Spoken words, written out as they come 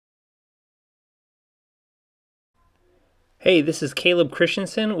Hey, this is Caleb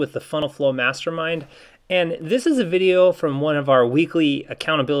Christensen with the Funnel Flow Mastermind, and this is a video from one of our weekly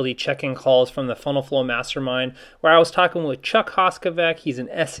accountability check-in calls from the Funnel Flow Mastermind, where I was talking with Chuck Hoskavec. He's an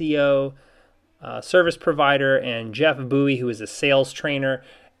SEO service provider, and Jeff Bowie, who is a sales trainer,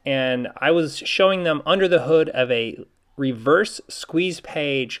 and I was showing them under the hood of a reverse squeeze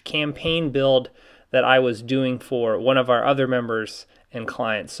page campaign build that I was doing for one of our other members and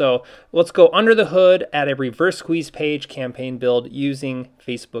clients. So let's go under the hood at a reverse squeeze page campaign build using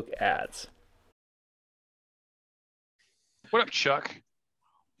Facebook ads. What up, Chuck?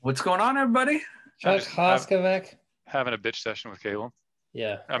 What's going on, everybody? Chuck just Hoskavec. Having a bitch session with Caleb.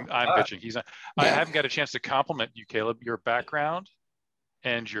 Yeah. I'm bitching. He's not. I haven't got a chance to compliment you, Caleb. Your background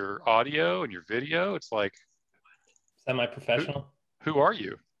and your audio and your video. It's like, Semi-professional. who are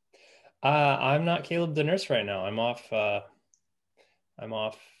you? I'm not Caleb the nurse right now. I'm off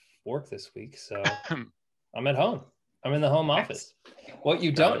work this week, so I'm at home. I'm in the home office. What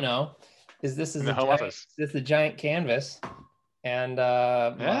you don't know is this is a giant canvas, and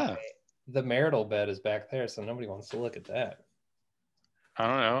the marital bed is back there, so nobody wants to look at that. I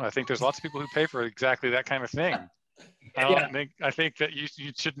don't know. I think there's lots of people who pay for exactly that kind of thing. I think that you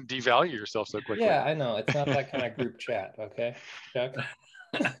shouldn't devalue yourself so quickly. Yeah, I know. It's not that kind of group chat, okay, Chuck?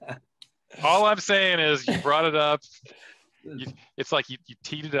 All I'm saying is you brought it up. It's like you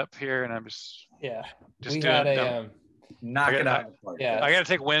teed it up here, and I'm just knock it out. Yeah, I got to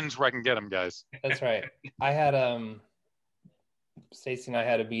take wins where I can get them, guys. That's right. I had Stacy and I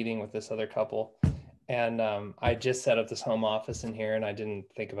had a meeting with this other couple, and I just set up this home office in here, and I didn't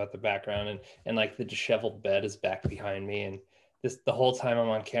think about the background, and like the disheveled bed is back behind me, and the whole time I'm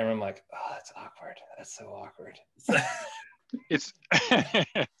on camera, I'm like, oh, that's awkward. That's so awkward. It's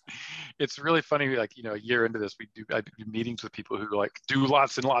it's really funny. Like, a year into this, I do meetings with people who like do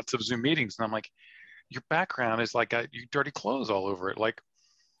lots and lots of Zoom meetings, and I'm like, your background is like you dirty clothes all over it. Like,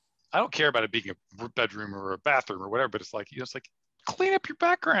 I don't care about it being a bedroom or a bathroom or whatever, but it's like, it's like, clean up your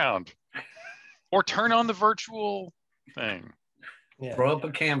background or turn on the virtual thing. Yeah. Throw up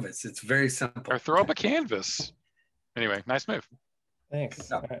a canvas. It's very simple. Or throw up a canvas. Anyway, nice move. Thanks.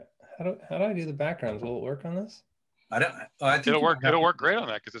 All right. How do I do the backgrounds? Will it work on this? I think it'll work. It'll work great on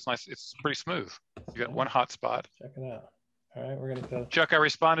that because it's nice. It's pretty smooth. You got one hot spot. Check it out. All right, we're gonna go. Chuck, I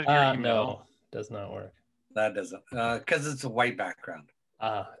responded to your email. No, does not work. That doesn't, because it's a white background.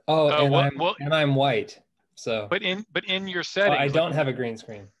 And I'm white. So. But in your settings, I don't have a green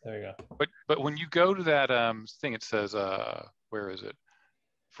screen. There you go. But when you go to that thing, it says where is it?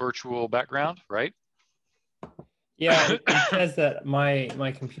 Virtual background, right? Yeah, it says that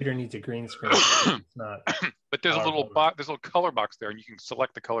my computer needs a green screen. It's not. But there's a little box, there's a little color box there, and you can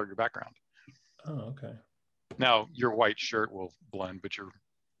select the color of your background. Oh, okay. Now your white shirt will blend, but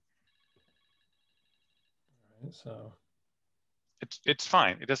so it's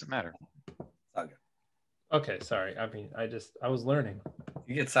fine. It doesn't matter. Okay. Okay, sorry. I mean, I was learning.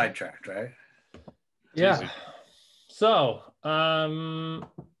 You get sidetracked, right? Yeah. Easy. So,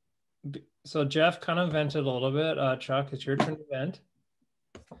 so Jeff kind of vented a little bit. Chuck, it's your turn to vent.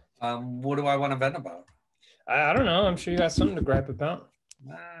 What do I want to vent about? I don't know. I'm sure you got something to gripe about.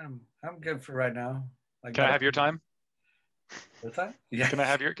 I'm good for right now. Can I have your time? What's that? Yeah. Can I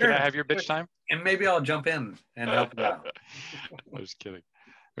have your bitch time? And maybe I'll jump in and help you out. I'm just kidding.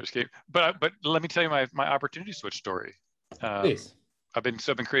 But let me tell you my opportunity switch story. Please. I've been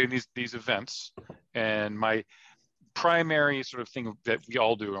creating these events, and my primary sort of thing that we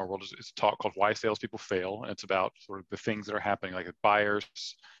all do in our world is a talk called Why Salespeople Fail, and it's about sort of the things that are happening, like a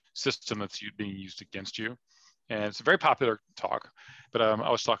buyer's system that's being used against you. And it's a very popular talk. But I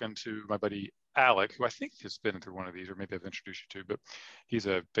was talking to my buddy Alec, who I think has been through one of these, or maybe I've introduced you to, but he's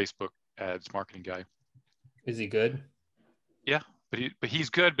a Facebook ads marketing guy. Is he good? Yeah, but he's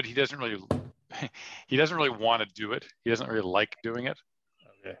good, but he doesn't really want to do it. He doesn't really like doing it.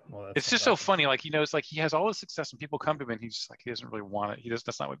 Okay. Well, it's just so funny. Like, it's like he has all this success and people come to him and he's just like, he doesn't really want it.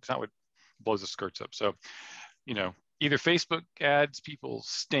 That's not what blows his skirts up. So, either Facebook ads people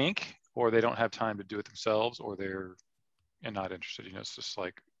stink, or they don't have time to do it themselves, or they're not interested. It's just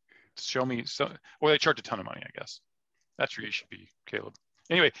like, show me or they charge a ton of money, I guess. That's where you should be, Caleb.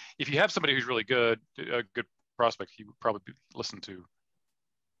 Anyway, if you have somebody who's really good, a good prospect, he would probably listen to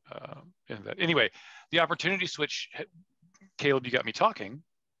in that. Anyway, the opportunity switch, Caleb, you got me talking,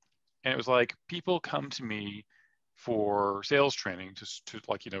 and it was like, people come to me for sales training to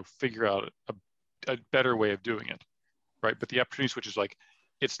like, figure out a better way of doing it, right? But the opportunity switch is like,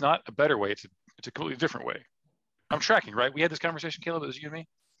 it's not a better way, it's a completely different way. I'm tracking, right? We had this conversation, Caleb, it was you and me?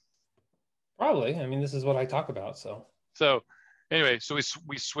 Probably. I mean, this is what I talk about, so. Anyway, so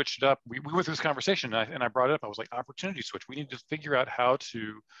we switched it up. We went through this conversation, and I brought it up. I was like, opportunity switch. We need to figure out how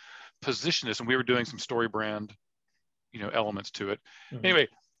to position this. And we were doing some story brand, elements to it. Mhm. Anyway,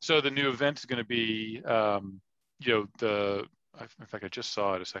 so the new event is going to be, in fact, I just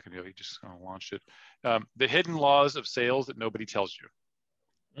saw it a second ago. He just launched it. The hidden laws of sales that nobody tells you.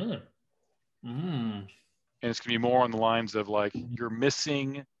 Mm. Mm. And it's going to be more on the lines of like, you're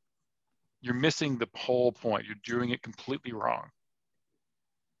missing the whole point. You're doing it completely wrong.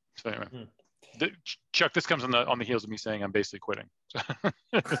 So anyway, Chuck, this comes on the heels of me saying I'm basically quitting.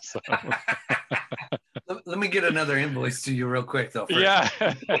 So. Let me get another invoice to you real quick, though. First. Yeah.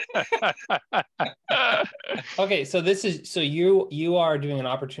 Okay, so you are doing an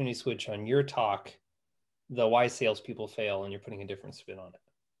opportunity switch on your talk, the why salespeople fail, and you're putting a different spin on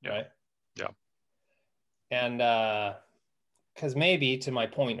it, right? Yeah. And because maybe to my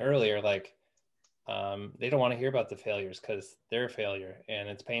point earlier, like they don't want to hear about the failures because they're a failure and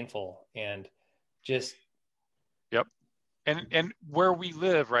it's painful and just. Yep. And where we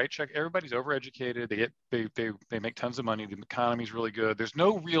live, right, Chuck, everybody's overeducated. They make tons of money. The economy's really good. There's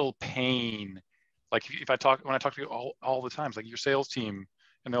no real pain. Like when I talk to you all the time, it's like your sales team,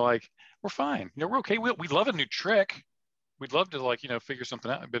 and they're like, we're fine. We're okay. We love a new trick. We'd love to figure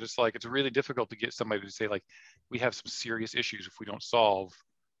something out, but it's like, it's really difficult to get somebody to say like, we have some serious issues if we don't solve,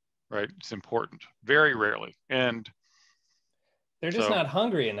 right? It's important. Very rarely. And they're just not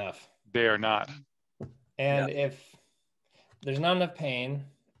hungry enough. They are not. And if there's not enough pain,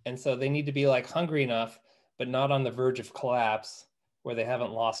 and so they need to be like hungry enough, but not on the verge of collapse where they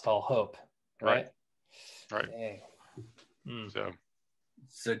haven't lost all hope. Right. Right.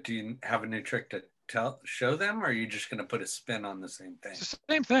 So do you have a new trick to show them, or are you just going to put a spin on the same thing? It's the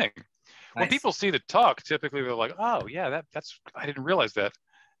same thing. Nice. When people see the talk, typically they're like, oh yeah, that's I didn't realize that.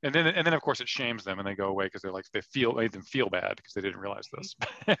 And then of course it shames them and they go away because they're like, made them feel bad because they didn't realize this.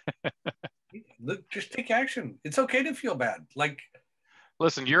 Look, just take action. It's okay to feel bad. Like,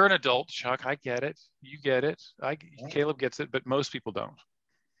 listen, you're an adult, Chuck. I get it. You get it. Caleb gets it, but most people don't.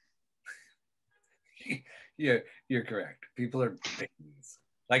 Yeah, you're correct. People are babies.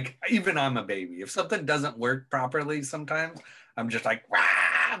 Like, even I'm a baby. If something doesn't work properly, sometimes I'm just like,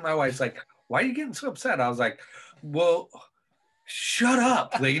 wah! My wife's like, why are you getting so upset? I was like, well, shut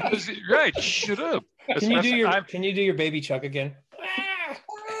up, lady. Right, shut up. Can you do your baby Chuck again?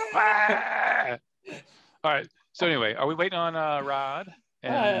 All right. So anyway, are we waiting on Rod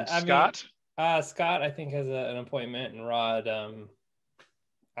and Scott? Scott, I think, has an appointment, and Rod, I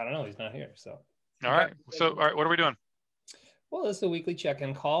don't know. He's not here. So. All right. So, all right. What are we doing? Well, this is a weekly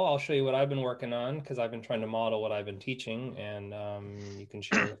check-in call. I'll show you what I've been working on because I've been trying to model what I've been teaching, and you can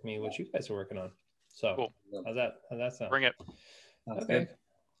share with me what you guys are working on. So, cool. How's that sound? Bring it. That's okay. Good.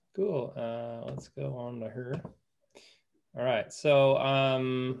 Cool. Let's go on to her. All right. So,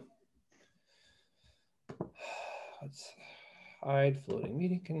 let's hide floating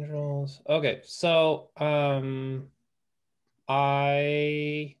meeting controls. Okay. So,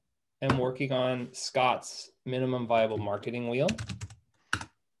 I am working on Scott's minimum viable marketing wheel.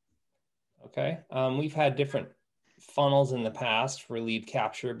 Okay. We've had different funnels in the past for lead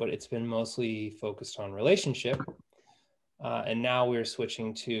capture, but it's been mostly focused on relationship. And now we're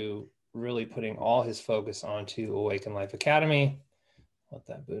switching to really putting all his focus onto Awaken Life Academy. Let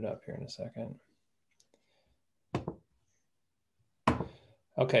that boot up here in a second.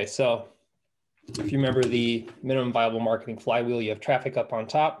 Okay, so if you remember the minimum viable marketing flywheel, you have traffic up on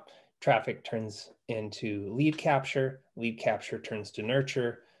top. Traffic turns into lead capture turns to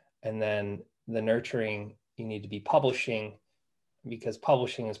nurture, and then the nurturing, you need to be publishing, because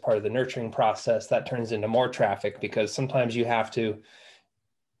publishing is part of the nurturing process. That turns into more traffic because sometimes you have to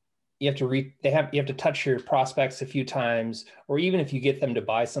touch your prospects a few times, or even if you get them to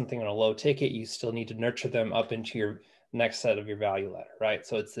buy something on a low ticket, you still need to nurture them up into your next set of your value ladder, right?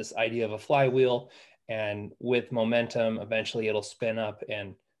 So it's this idea of a flywheel, and with momentum, eventually it'll spin up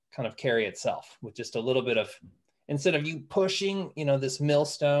and kind of carry itself with just a little bit of, instead of you pushing, this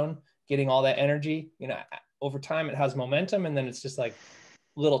millstone, getting all that energy, over time it has momentum, and then it's just like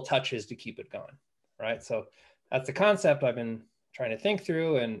little touches to keep it going, right? So that's the concept I've been trying to think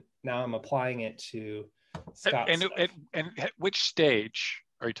through, and now I'm applying it to Scott's stuff. And at which stage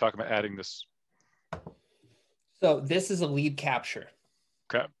are you talking about adding this? So this is a lead capture.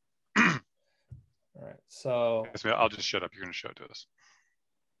 Okay. All right. So I'll just shut up. You're going to show it to us.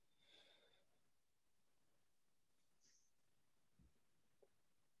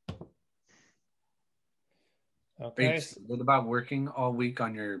 Okay. Are you excited about working all week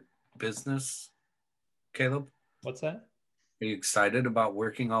on your business, Caleb? What's that? Are you excited about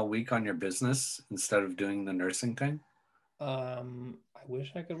working all week on your business instead of doing the nursing thing? I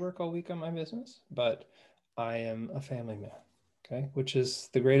wish I could work all week on my business, but I am a family man, okay, which is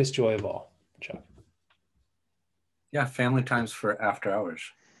the greatest joy of all, Chuck. Yeah, family times for after hours.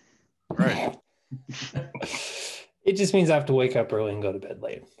 Right. It just means I have to wake up early and go to bed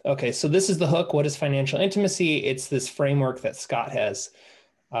late. Okay, so this is the hook. What is financial intimacy? It's this framework that Scott has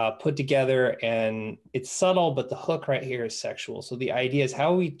put together, and it's subtle, but the hook right here is sexual. So the idea is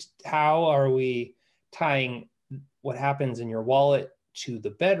how are we tying what happens in your wallet to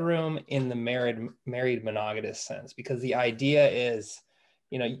the bedroom in the married monogamous sense? Because the idea is,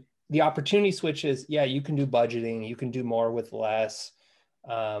 the opportunity switch is, yeah, you can do budgeting, you can do more with less,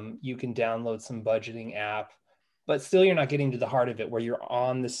 you can download some budgeting app, but still you're not getting to the heart of it where you're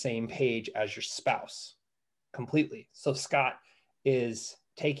on the same page as your spouse completely. So Scott is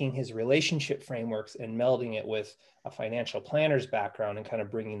taking his relationship frameworks and melding it with a financial planner's background and kind of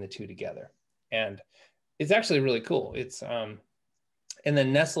bringing the two together. And it's actually really cool. It's and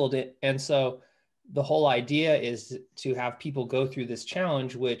then nestled it. And so the whole idea is to have people go through this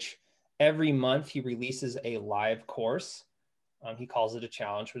challenge, which every month he releases a live course. He calls it a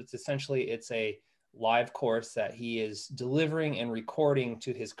challenge, but it's a live course that he is delivering and recording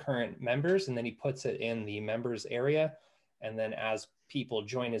to his current members. And then he puts it in the members area. And then as people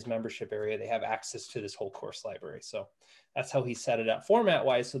join his membership area, they have access to this whole course library. So that's how he set it up format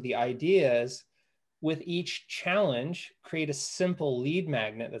wise. So the idea is with each challenge, create a simple lead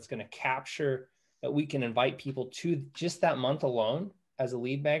magnet that's going to capture that we can invite people to just that month alone as a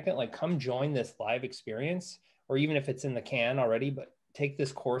lead magnet, like come join this live experience, or even if it's in the can already, but take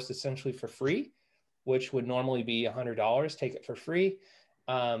this course essentially for free, which would normally be $100, take it for free.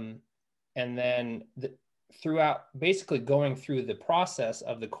 And then throughout basically going through the process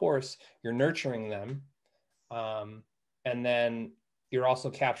of the course, you're nurturing them. And then you're also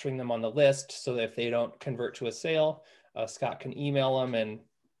capturing them on the list so that if they don't convert to a sale, Scott can email them and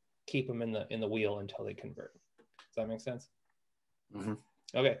keep them in the wheel until they convert. Does that make sense? Mm-hmm.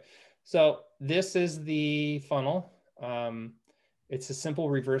 Okay. So this is the funnel. It's a simple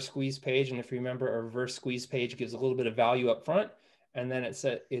reverse squeeze page. And if you remember, a reverse squeeze page gives a little bit of value up front. And then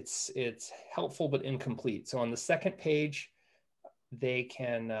it's helpful, but incomplete. So on the second page, they're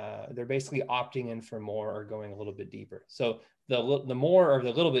basically opting in for more or going a little bit deeper. So the more or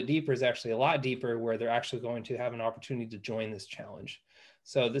the little bit deeper is actually a lot deeper, where they're actually going to have an opportunity to join this challenge.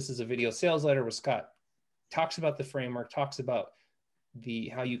 So this is a video sales letter where Scott talks about the framework, talks about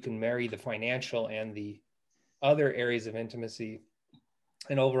how you can marry the financial and the other areas of intimacy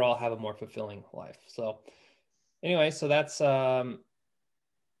and overall have a more fulfilling life. So anyway, so that's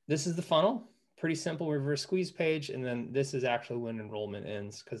this is the funnel. Pretty simple reverse squeeze page. And then this is actually when enrollment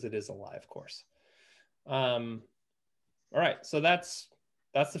ends because it is a live course. All right. So that's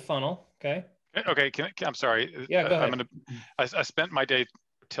the funnel. Okay. Okay. I'm sorry. Yeah, go ahead. I spent my day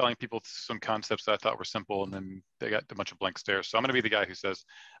telling people some concepts that I thought were simple, and then they got a bunch of blank stares. So I'm going to be the guy who says,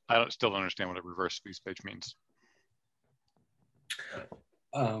 still don't understand what a reverse squeeze page means.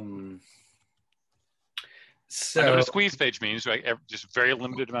 So I know what a squeeze page means, right? Just very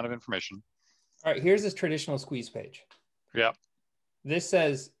limited amount of information. All right, here's this traditional squeeze page. Yeah. This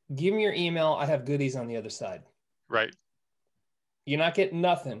says, give me your email. I have goodies on the other side. Right. You're not getting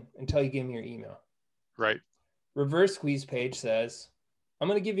nothing until you give me your email. Right. Reverse squeeze page says, I'm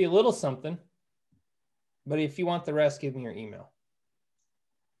going to give you a little something, but if you want the rest, give me your email.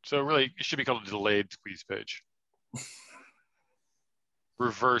 So really, it should be called a delayed squeeze page.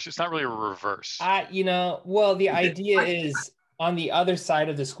 Reverse. It's not really a reverse. Well, the idea is on the other side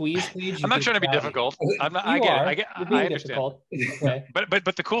of the squeeze page. I'm not trying to be difficult. I'm not. I get it. I understand. Difficult. Okay.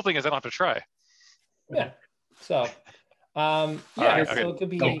 But the cool thing is I don't have to try. Yeah. So, right, so it could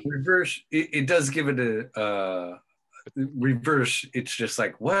be reverse. It does give it a reverse. It's just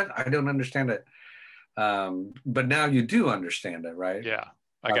like, what? I don't understand it. But now you do understand it, right? Yeah,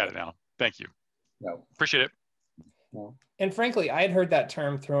 I got it now. Thank you. No. Appreciate it. No. And frankly, I had heard that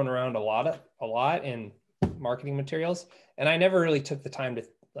term thrown around a lot in marketing materials, and I never really took the time to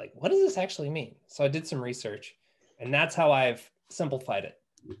what does this actually mean? So I did some research, and that's how I've simplified it.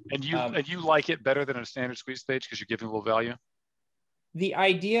 And you like it better than a standard squeeze page because you're giving a little value? The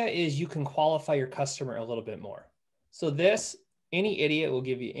idea is you can qualify your customer a little bit more. So any idiot will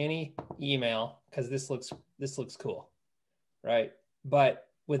give you any email because this looks cool, right? But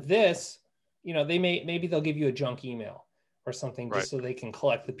with this, maybe they'll give you a junk email or something just so they can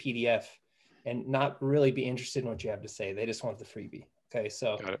collect the PDF and not really be interested in what you have to say. They just want the freebie. Okay,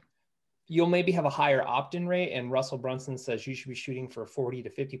 so you'll maybe have a higher opt-in rate, and Russell Brunson says you should be shooting for a 40 to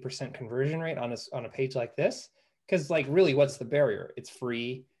 50% conversion rate on a page like this. Because really, what's the barrier? It's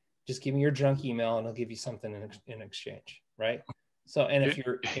free. Just give me your junk email and I'll give you something in exchange, right? So, and if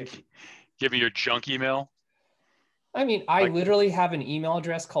you're, give me your junk email. I mean, I literally have an email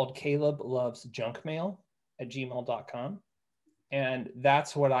address called caleblovesjunkmail@gmail.com. And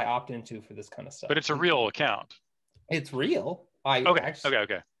that's what I opt into for this kind of stuff. But it's a real account. It's real. Okay.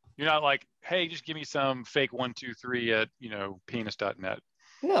 You're not like, hey, just give me some fake 123 at, penis.net.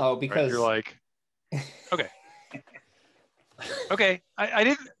 No, because right? You're like, okay. Okay. I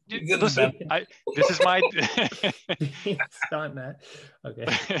didn't listen. This is my penis.net.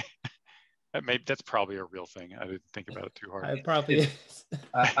 Okay. That's probably a real thing. I didn't think about it too hard. It probably is.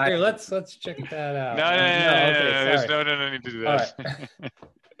 Here, let's check that out. No need to do that.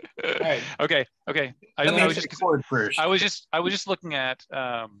 All right. Okay. I was just looking at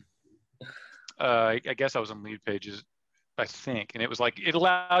I guess I was on Lead Pages, I think, and it was like it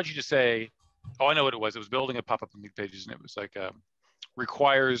allowed you to say, oh, I know what it was. It was building a pop-up on Lead Pages, and it was like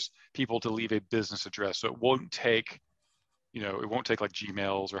requires people to leave a business address, so it won't take like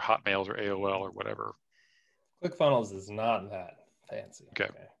Gmails or Hotmails or AOL or whatever. ClickFunnels is not that fancy.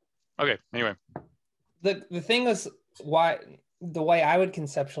 Okay. Anyway, the thing is the way I would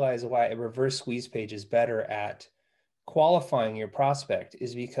conceptualize why a reverse squeeze page is better at qualifying your prospect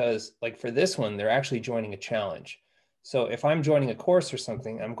is because, like for this one, they're actually joining a challenge. So if I'm joining a course or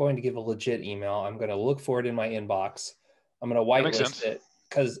something, I'm going to give a legit email. I'm going to look for it in my inbox. I'm going to whitelist it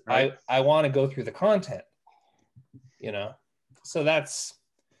because I want to go through the content, So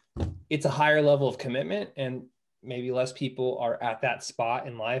it's a higher level of commitment, and maybe less people are at that spot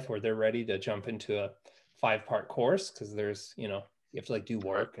in life where they're ready to jump into a 5-part course because there's, you have to like do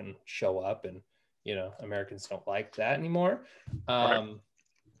work and show up, and, Americans don't like that anymore. But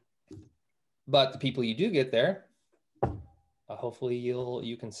the people you do get there, hopefully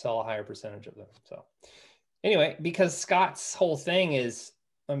you can sell a higher percentage of them. So anyway, because Scott's whole thing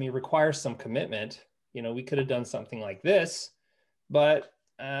requires some commitment, we could have done something like this, but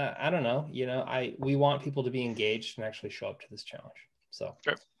I don't know, we want people to be engaged and actually show up to this challenge. So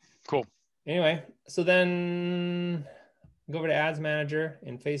cool. Anyway, so then go over to Ads Manager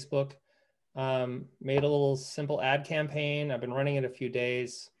in Facebook. Made a little simple ad campaign. I've been running it a few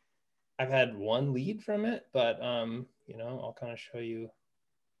days. I've had one lead from it, but I'll kind of show you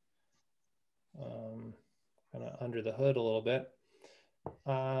kind of under the hood a little bit.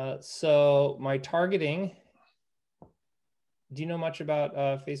 So my targeting, do you know much about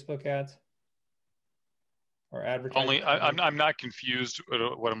Facebook ads or advertising? I'm not confused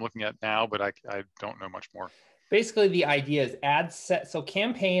at what I'm looking at now, but I don't know much more. Basically, the idea is ad set. So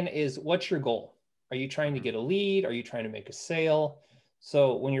campaign is, what's your goal? Are you trying to get a lead? Are you trying to make a sale?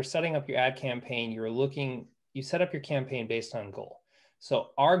 So when you're setting up your ad campaign, you set up your campaign based on goal.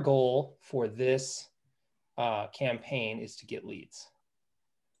 So our goal for this campaign is to get leads,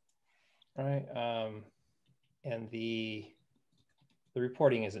 right? And the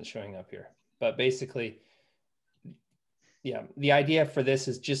reporting isn't showing up here, but basically, yeah, the idea for this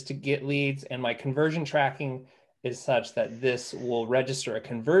is just to get leads, and my conversion tracking is such that this will register a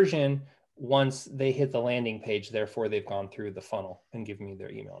conversion once they hit the landing page. Therefore, they've gone through the funnel and given me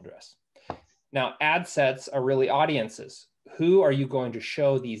their email address. Now, ad sets are really audiences. Who are you going to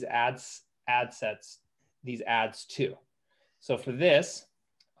show these ad sets, these ads to? So for this,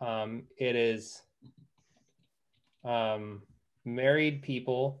 it is married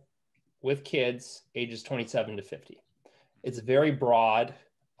people with kids ages 27 to 50. It's very broad.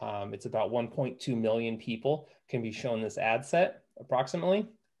 It's about 1.2 million people can be shown this ad set approximately.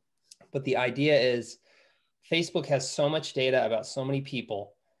 But the idea is Facebook has so much data about so many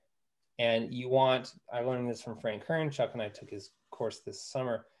people, and I learned this from Frank Kern. Chuck and I took his course this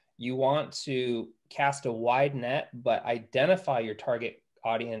summer. You want to cast a wide net, but identify your target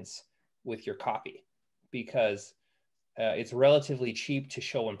audience with your copy, because it's relatively cheap to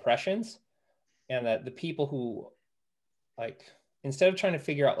show impressions, and that the people who instead of trying to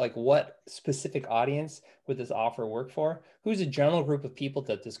figure out what specific audience would this offer work for, who's a general group of people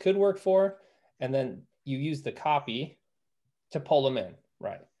that this could work for, and then you use the copy to pull them in,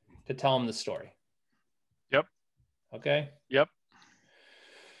 right? To tell them the story. Yep. Okay. Yep.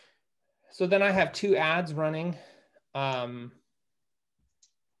 So then I have 2 ads running.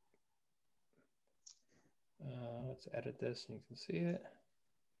 Let's edit this and you can see it.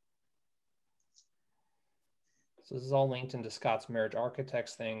 So this is all linked into Scott's Marriage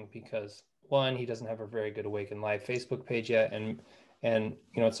Architects thing because, one, he doesn't have a very good Awaken Live Facebook page yet, and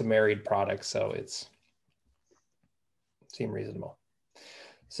it's a married product, so it seemed reasonable.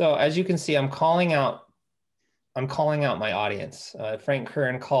 So as you can see, I'm calling out my audience. Frank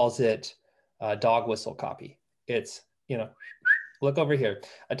Kern calls it dog whistle copy. It's, look over here.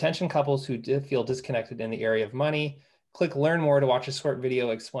 Attention couples who feel disconnected in the area of money, Click learn more to watch a short video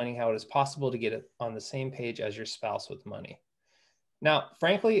explaining how it is possible to get it on the same page as your spouse with money. Now,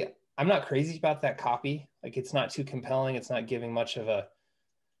 frankly, I'm not crazy about that copy. Like, it's not too compelling. It's not giving much of a,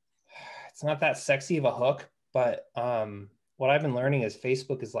 it's not that sexy of a hook. But what I've been learning is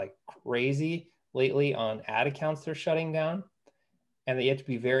Facebook is like crazy lately on ad accounts they're shutting down. And that you have to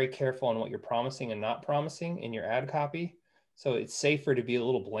be very careful on what you're promising and not promising in your ad copy. So it's safer to be a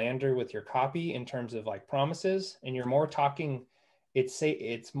little blander with your copy in terms of like promises, and you're more talking,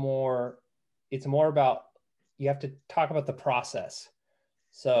 it's more about, you have to talk about the process.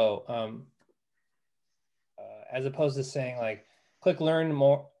 So as opposed to saying like, click learn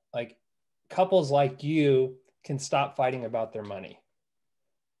more, like couples like you can stop fighting about their money,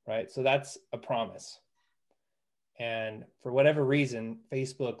 right? So that's a promise. And for whatever reason,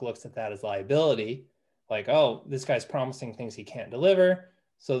 Facebook looks at that as liability. Like, oh, this guy's promising things he can't deliver.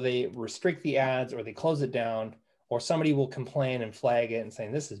 So they restrict the ads or they close it down, or somebody will complain and flag it and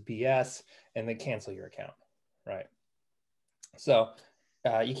saying this is BS, and they cancel your account, right? So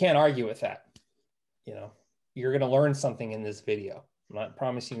you can't argue with that. You know, you're going to learn something in this video. I'm not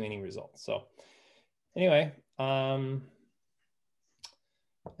promising you any results. So anyway, and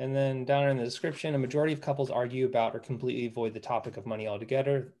then down in the description, a majority of couples argue about or completely avoid the topic of money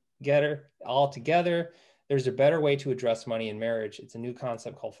altogether. There's a better way to address money in marriage. It's a new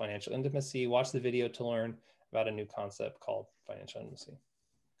concept called financial intimacy. Watch the video to learn about a new concept called financial intimacy.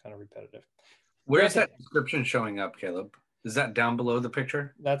 Kind of repetitive. Where's that description showing up, Caleb? Is that down below the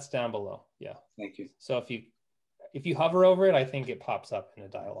picture? That's down below. Yeah. Thank you. So if you hover over it, I think it pops up in a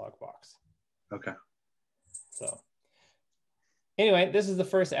dialog box. Okay. So anyway, this is the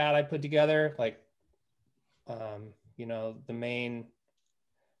first ad I put together. Like, you know, the main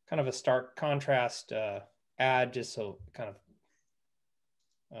kind of a stark contrast ad, just so it kind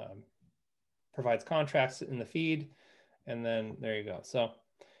of provides contrast in the feed. And then there you go. So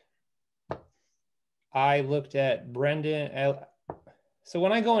I looked at Brendan. So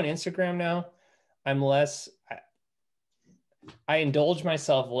when I go on Instagram now, I indulge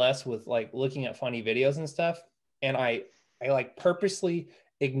myself less with like looking at funny videos and stuff. And I like purposely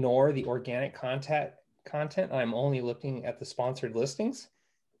ignore the organic content. I'm only looking at the sponsored listings.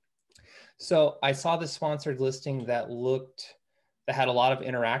 So I saw the sponsored listing that had a lot of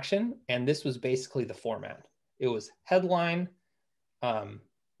interaction, and this was basically the format. It was headline,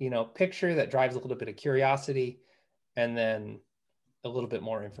 you know, picture that drives a little bit of curiosity, and then a little bit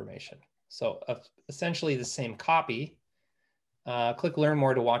more information. So essentially the same copy. Click learn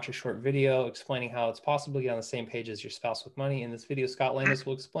more to watch a short video explaining how it's possible to get on the same page as your spouse with money. In this video, Scott Landis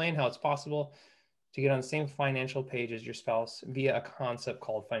will explain how it's possible to get on the same financial page as your spouse via a concept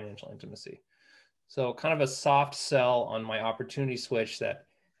called financial intimacy. So kind of a soft sell on my opportunity switch that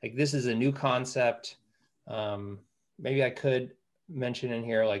like, this is a new concept. Maybe I could mention in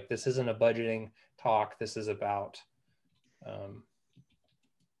here, like, this isn't a budgeting talk. This is about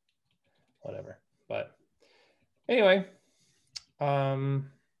whatever. But anyway,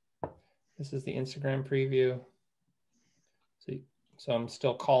 this is the Instagram preview. So I'm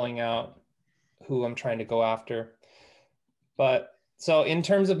still calling out who I'm trying to go after. But so in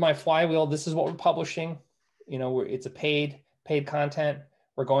terms of my flywheel, this is what we're publishing. You know, it's a paid content.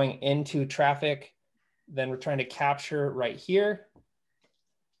 We're going into traffic. Then we're trying to capture right here.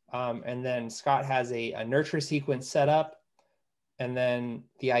 And then Scott has a nurture sequence set up. And then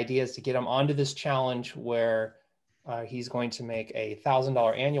the idea is to get him onto this challenge where he's going to make a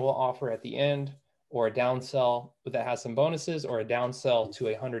 $1,000 annual offer at the end, or a downsell that has some bonuses, or a downsell to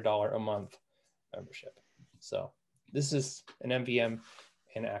 $100 a month membership. So this is an MVM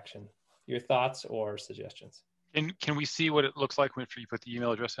in action. Your thoughts or suggestions? And can we see what it looks like when you put the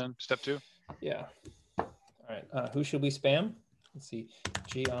email address in, step 2? Yeah. All right. Who should we spam? Let's see.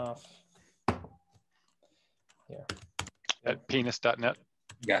 Geoff. Here. At penis.net.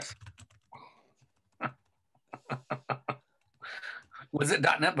 Yes. Was it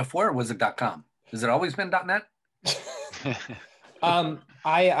 .net before, or was it .com? Has it always been .net? I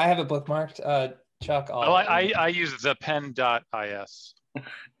have it bookmarked. Chuck. I use the pen.is.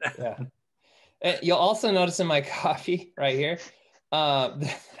 Yeah. You'll also notice in my copy right here.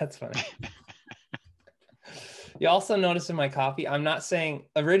 That's funny. You also notice in my copy, I'm not saying,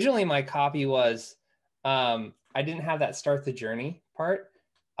 originally my copy was, I didn't have that start the journey part.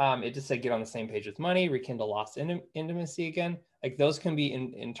 It just said get on the same page with money, rekindle lost intimacy again. Like those can be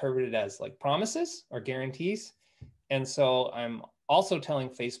interpreted as like promises or guarantees. And so I'm also telling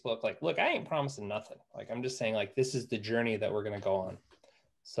Facebook, like, look, I ain't promising nothing. Like, I'm just saying, like, this is the journey that we're going to go on.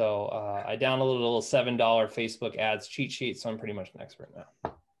 So I downloaded a little $7 Facebook ads cheat sheet. So I'm pretty much an expert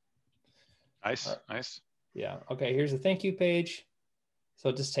now. Nice. Nice. Yeah. Okay. Here's the thank you page. So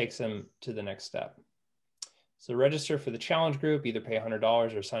it just takes them to the next step. So register for the challenge group, either pay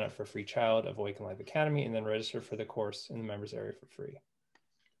 $100 or sign up for a free child of Awaken Life Academy, and then register for the course in the members area for free.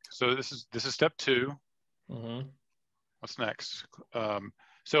 So this is step 2. Mm-hmm. What's next?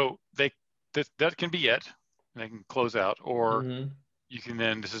 So that can be it. And they can close out, or you can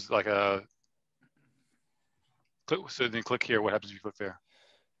then, this is like a click. So then click here. What happens if you click there?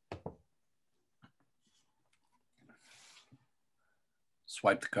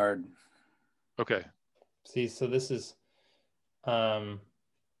 Swipe the card. Okay. See, so this is, so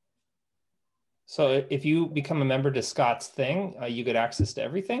if you become a member to Scott's thing, you get access to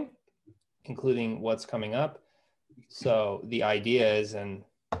everything, including what's coming up. So the idea is, and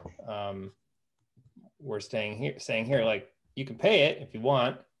we're saying here, like, you can pay it if you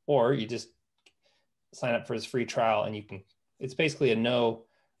want, or you just sign up for his free trial, and you can, it's basically a no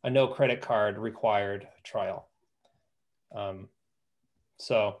credit card required trial.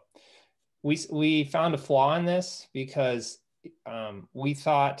 So we found a flaw in this because we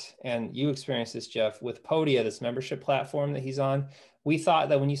thought, and you experienced this, Jeff, with Podia, this membership platform that he's on, we thought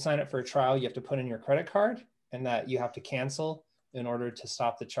that when you sign up for a trial, you have to put in your credit card and that you have to cancel in order to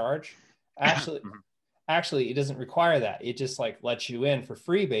stop the charge. Actually, it doesn't require that. It just like lets you in for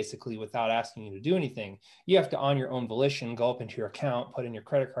free, basically, without asking you to do anything. You have to, on your own volition, go up into your account, put in your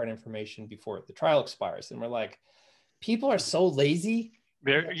credit card information before the trial expires. And we're like, people are so lazy.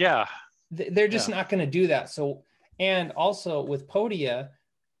 They're just not going to do that. So, and also with Podia,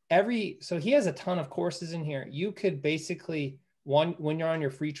 so he has a ton of courses in here. You could basically, when you're on your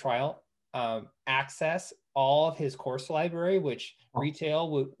free trial, access all of his course library, which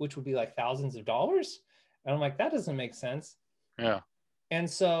retail, which would be like thousands of dollars. And I'm like, that doesn't make sense. Yeah. And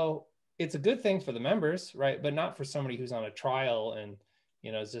so it's a good thing for the members, right? But not for somebody who's on a trial and,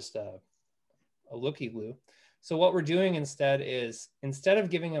 it's just a looky-loo. So what we're doing instead is, instead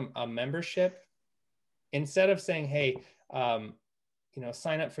of giving them a membership, instead of saying, hey,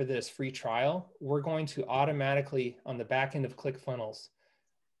 sign up for this free trial, we're going to automatically, on the back end of ClickFunnels,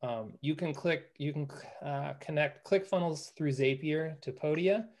 you can connect ClickFunnels through Zapier to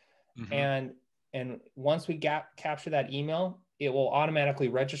Podia. And once we capture that email, it will automatically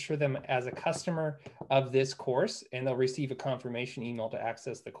register them as a customer of this course, and they'll receive a confirmation email to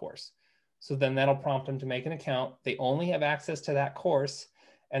access the course. So then that'll prompt them to make an account. They only have access to that course.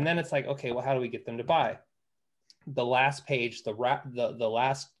 And then it's like, okay, well, how do we get them to buy? The last page, the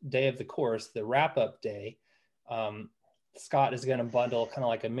last day of the course, the wrap-up day, Scott is going to bundle kind of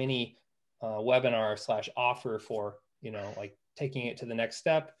like a mini webinar / offer for, like taking it to the next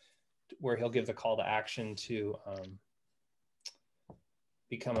step, where he'll give the call to action to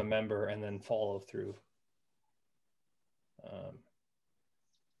become a member and then follow through.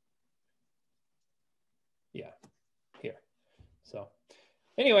 Here. So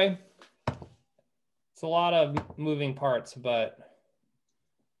anyway, it's a lot of moving parts, but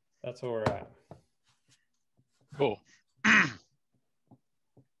that's where we're at. Cool.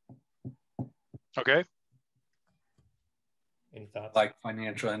 Okay. Any thoughts? Like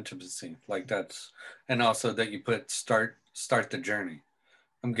financial intimacy, like that's, and also that you put start the journey.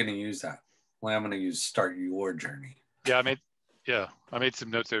 I'm going to use that. Well, I'm going to use start your journey. Yeah, I made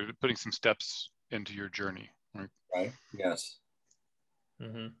some notes there, putting some steps into your journey. Right. Yes.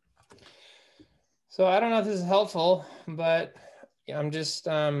 So I don't know if this is helpful, but I'm just,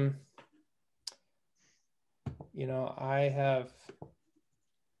 I don't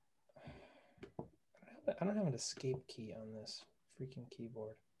have an escape key on this freaking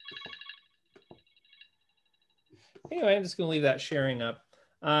keyboard. Anyway, I'm just going to leave that sharing up.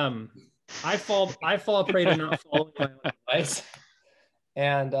 I fall prey to not following my own advice.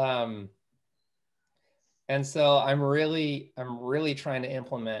 And so I'm really trying to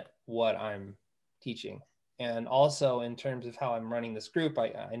implement what I'm teaching. And also in terms of how I'm running this group,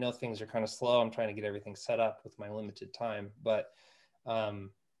 I know things are kind of slow. I'm trying to get everything set up with my limited time, but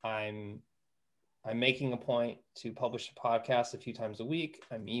I'm making a point to publish a podcast a few times a week.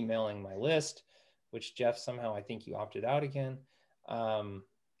 I'm emailing my list, which Jeff, somehow I think you opted out again.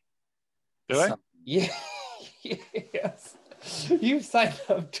 Did I? Yeah. Yes. You've signed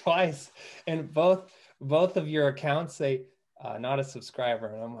up twice, and both of your accounts say not a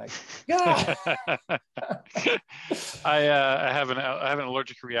subscriber, and I'm like, God. I have an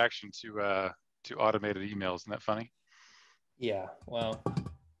allergic reaction to automated emails. Isn't that funny? Yeah. Well,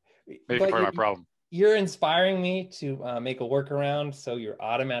 maybe part of my problem. You're inspiring me to make a workaround so you're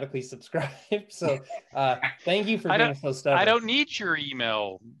automatically subscribed. So thank you for being so stubborn. I don't need your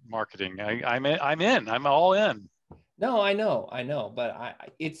email marketing. I'm in. I'm all in. No, I know, but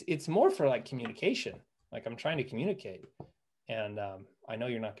it's more for like communication. Like I'm trying to communicate, and I know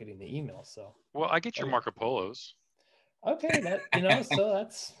you're not getting the email. So Well, I get your Marco Polos. okay, that so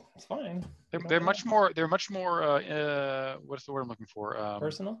that's fine. They're much more. They're much more. What's the word I'm looking for?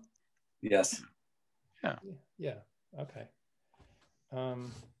 Personal. Yes. Yeah. Yeah. Okay.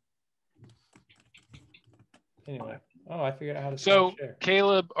 Anyway, I figured out how to. So, share.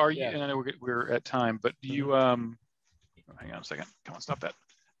 Caleb, are you? And I know we're at time, but do you hang on a second. Come on, stop that.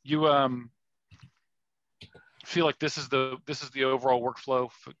 You feel like this is the overall workflow,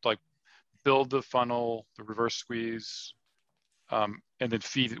 like build the funnel, the reverse squeeze, and then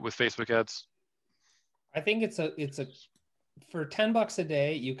feed it with Facebook ads? I think it's a for $10 a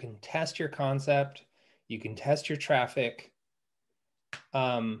day, you can test your concept, you can test your traffic.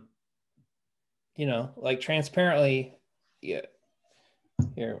 Like transparently, yeah.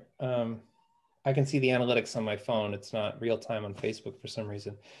 Here, I can see the analytics on my phone. It's not real time on Facebook for some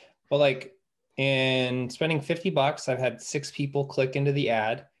reason. But like in spending $50, I've had 6 people click into the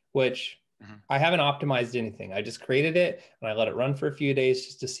ad, which I haven't optimized anything. I just created it and I let it run for a few days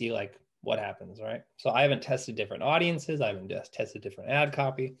just to see like what happens, right? So I haven't tested different audiences. I haven't just tested different ad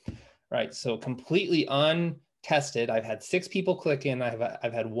copy, right? So completely untested. I've had 6 people click in.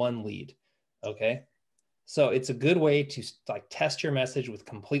 I've had 1 lead. Okay. So it's a good way to like test your message with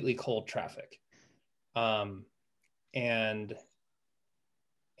completely cold traffic. And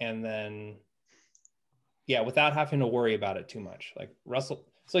then, yeah, without having to worry about it too much. Like Russell.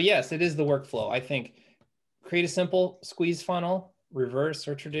 So yes, it is the workflow. I think create a simple squeeze funnel, reverse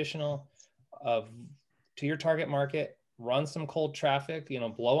or traditional, to your target market, run some cold traffic,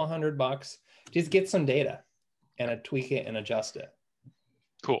 blow $100, just get some data and tweak it and adjust it.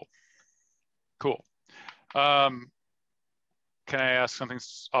 Cool. Can I ask something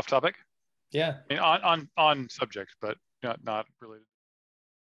off topic? Yeah. I mean, on subject, but not related.